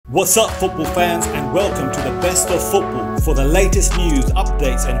What's up football fans, and welcome to the best of football. For the latest news,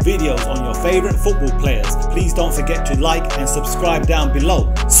 updates and videos on your favourite football players, please don't forget to like and subscribe down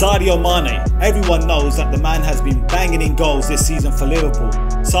below. Sadio Mane. Everyone knows that the man has been banging in goals this season for Liverpool.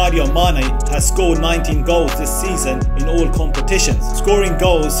 Sadio Mane has scored 19 goals this season in all competitions. Scoring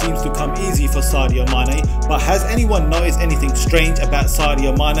goals seems to come easy for Sadio Mane, but has anyone noticed anything strange about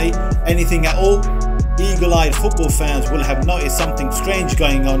Sadio Mane? Anything at all? Eagle-eyed football fans will have noticed something strange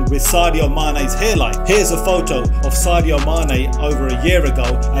going on with Sadio Mane's hairline. Here's a photo of Sadio Mane over a year ago,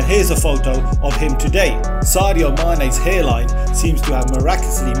 and here's a photo of him today. Sadio Mane's hairline seems to have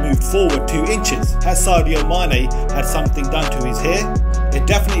miraculously moved forward 2 inches. Has Sadio Mane had something done to his hair? It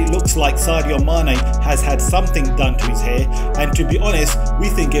definitely looks like Sadio Mane has had something done to his hair, and to be honest, we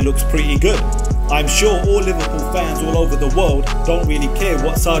think it looks pretty good. I'm sure all Liverpool fans all over the world don't really care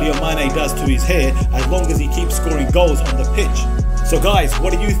what Sadio Mane does to his hair as long as he keeps scoring goals on the pitch. So guys,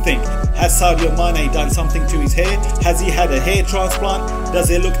 what do you think? Has Sadio Mane done something to his hair? Has he had a hair transplant? Does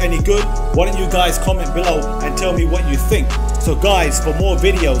it look any good? Why don't you guys comment below and tell me what you think? So guys, for more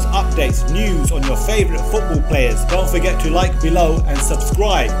videos, updates, news on your favourite football players, don't forget to like below and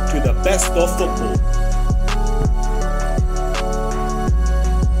subscribe to the best of football.